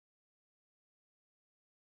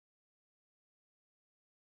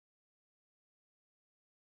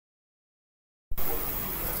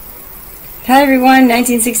Hi everyone,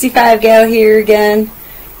 1965 gal here again.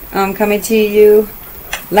 I'm coming to you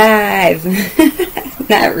live.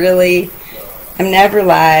 Not really. I'm never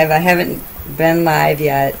live. I haven't been live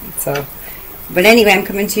yet. But anyway, I'm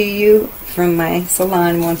coming to you from my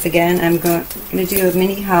salon once again. I'm going to do a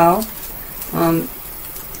mini haul.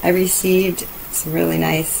 I received some really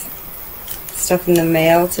nice stuff in the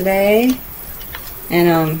mail today,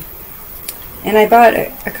 and I bought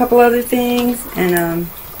a couple other things, and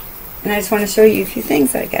I just want to show you a few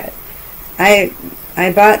things I got. I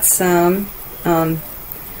bought some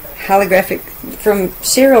holographic from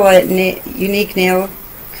Cheryl at Unique Nail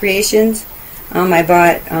Creations. I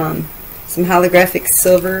bought some holographic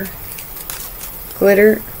silver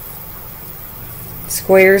glitter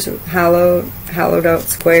squares, hollowed out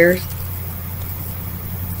squares,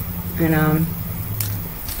 and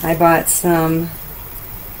I bought some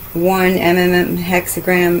 1 mm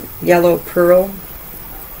hexagram yellow pearl.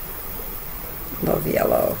 Love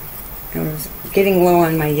yellow. I was getting low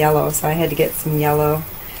on my yellow, so I had to get some yellow.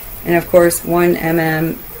 And of course 1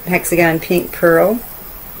 mm hexagon pink pearl.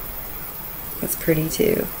 That's pretty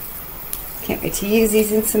too. Can't wait to use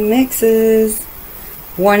these in some mixes.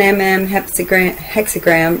 1 mm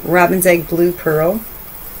hexagram robin's egg blue pearl.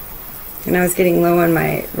 And I was getting low on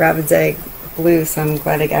my robin's egg blue, so I'm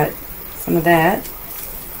glad I got some of that.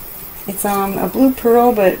 It's a blue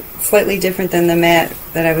pearl, but slightly different than the matte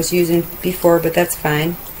that I was using before, but that's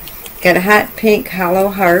fine. Got a hot pink hollow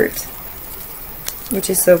heart, which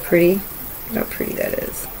is so pretty. Look how pretty that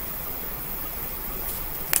is.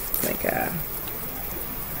 It's like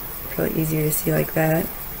probably easier to see like that.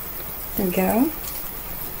 There we go.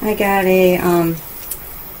 I got a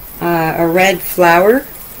red flower,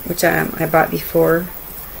 which I bought before.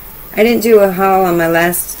 I didn't do a haul on my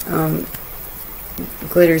last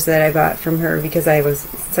glitters that I bought from her because I was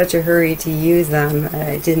in such a hurry to use them.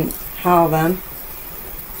 I didn't haul them,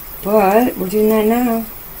 but we're doing that now.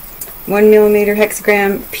 1 mm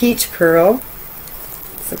hexagram peach pearl.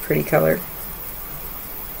 It's a pretty color.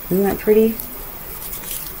 Isn't that pretty?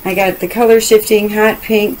 I got the color shifting hot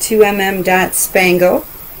pink 2 mm dot spangle.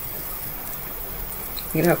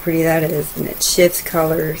 Look at how pretty that is, and it shifts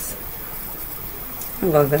colors. I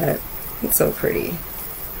love that. It's so pretty.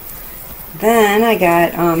 Then I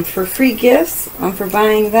got for free gifts for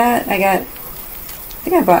buying that. I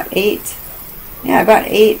think I bought 8. Yeah, I bought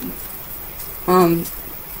 8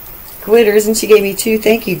 glitters, and she gave me 2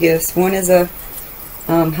 thank you gifts. One is a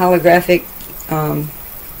holographic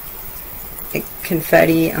like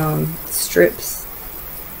confetti strips.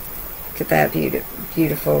 Look at that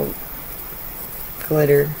beautiful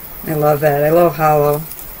glitter. I love that. I love hollow.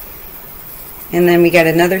 And then we got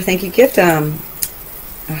another thank you gift. A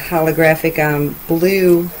holographic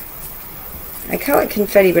blue. I call it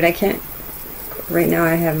confetti, but I can't. Right now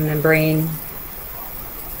I have a brain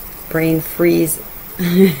freeze.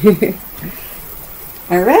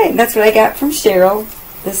 Alright, that's what I got from Cheryl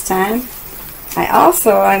this time.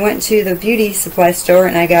 I went to the beauty supply store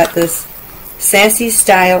and I got this Sassy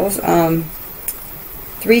Styles 3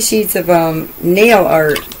 sheets of nail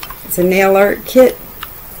art. It's a nail art kit.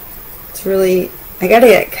 It's really, I got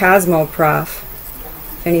it at Cosmo Prof,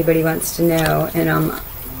 if anybody wants to know. And on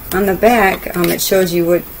the back it shows you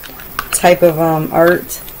what type of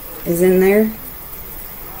art is in there.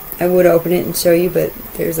 I would open it and show you, but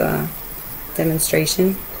there's a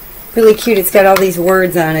demonstration. Really cute. It's got all these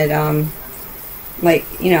words on it, like,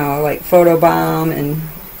 you know, like photobomb and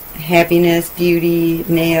happiness, beauty,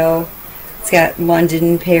 nail. It's got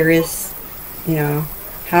London, Paris, you know,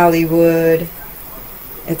 Hollywood.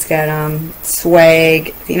 It's got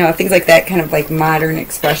swag, you know, things like that, kind of like modern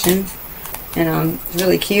expressions. And it's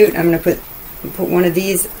really cute. I'm going to put one of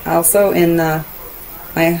these also in my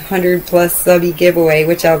 100+ subby giveaway,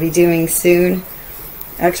 which I'll be doing soon.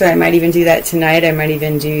 Actually, I might even do that tonight. I might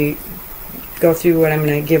even go through what I'm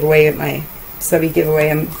going to give away at my subby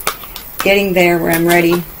giveaway. I'm getting there where I'm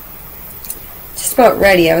ready. Just about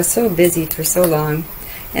ready. I was so busy for so long.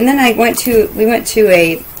 And then we went to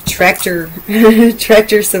a tractor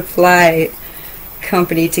supply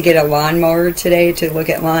company to get a lawnmower today, to look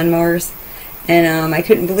at lawnmowers. And I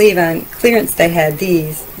couldn't believe on clearance they had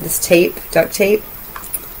this tape, duct tape.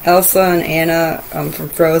 Elsa and Anna from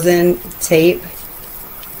Frozen tape.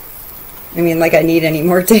 I mean, like I need any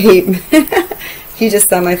more tape. If you just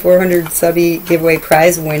saw my 400 subby giveaway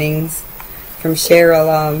prize winnings from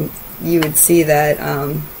Cheryl, you would see that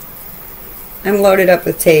I'm loaded up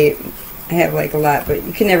with tape. I have like a lot, but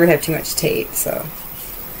you can never have too much tape. So,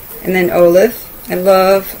 and then Olaf. I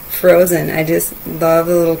love Frozen. I just love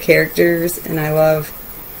the little characters, and I love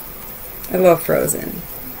Frozen.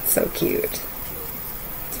 It's so cute.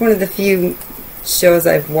 It's one of the few shows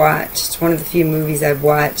I've watched, one of the few movies I've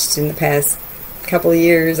watched in the past couple of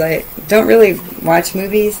years. I don't really watch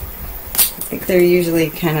movies. I think they're usually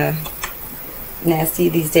kind of nasty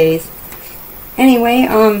these days. Anyway,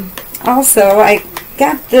 also I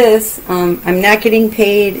got this. I'm not getting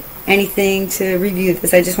paid anything to review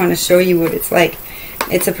this. I just want to show you what it's like.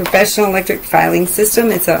 It's a professional electric filing system.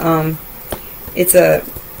 It's a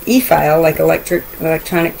e-file, like electric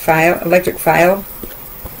file,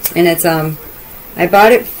 and it's I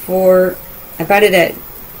bought it at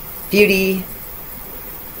Beauty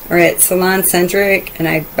or at Salon Centric, and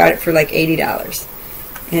I bought it for like $80,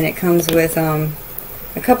 and it comes with a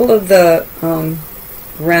couple of the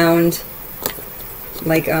round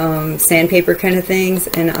like sandpaper kind of things,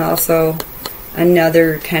 and also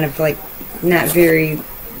another kind of like not very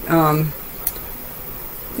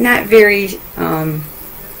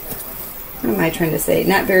what am I trying to say?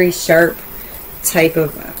 Not very sharp type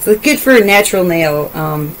of, so good for a natural nail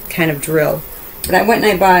kind of drill. But I went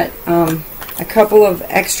and I bought a couple of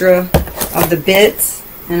extra of the bits,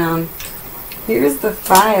 and here's the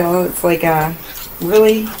file. It's like a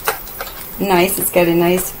really nice. It's got a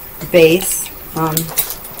nice base. I'll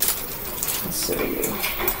show you.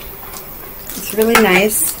 It's really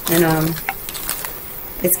nice, and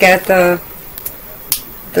it's got the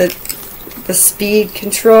speed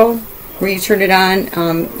control where you turn it on.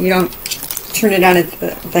 You don't turn it on at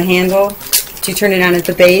the handle, but you turn it on at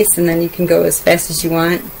the base, and then you can go as fast as you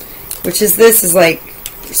want. Which is, this is like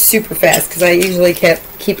super fast, because I usually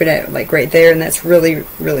keep it at like right there, and that's really,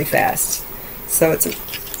 really fast. So it's a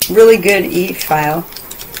really good e-file.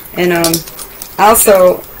 And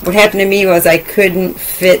also, what happened to me was I couldn't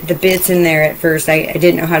fit the bits in there at first. I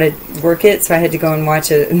didn't know how to work it, so I had to go and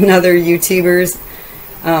watch another YouTuber's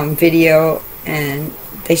video, and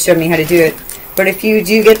they showed me how to do it. But if you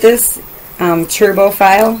do get this turbo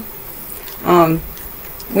file,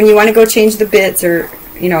 when you want to go change the bits, or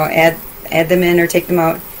add them in or take them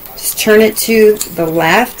out, just turn it to the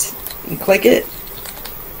left and click it.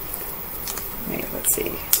 Wait, let's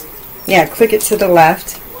see. Yeah, click it to the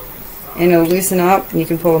left, and it'll loosen up, and you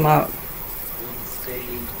can pull them out.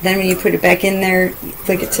 Then when you put it back in there, you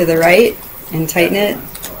click it to the right and tighten it,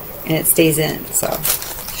 and it stays in. So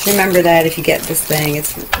just remember that if you get this thing.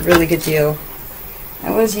 It's a really good deal.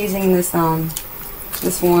 I was using this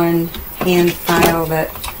this one hand file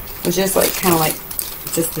that was just like kind of like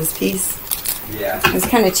just this piece. Yeah. It was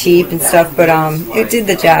kind of cheap and stuff, but it did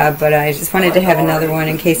the job. But I just wanted to have another one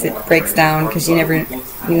in case it breaks down, because you never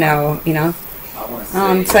know,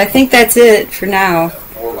 So I think that's it for now.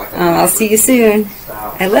 I'll see you soon.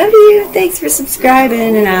 I love you. Thanks for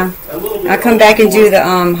subscribing, and I'll come back and do the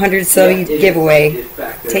 100 sub giveaway.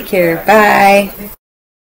 Take care. Bye.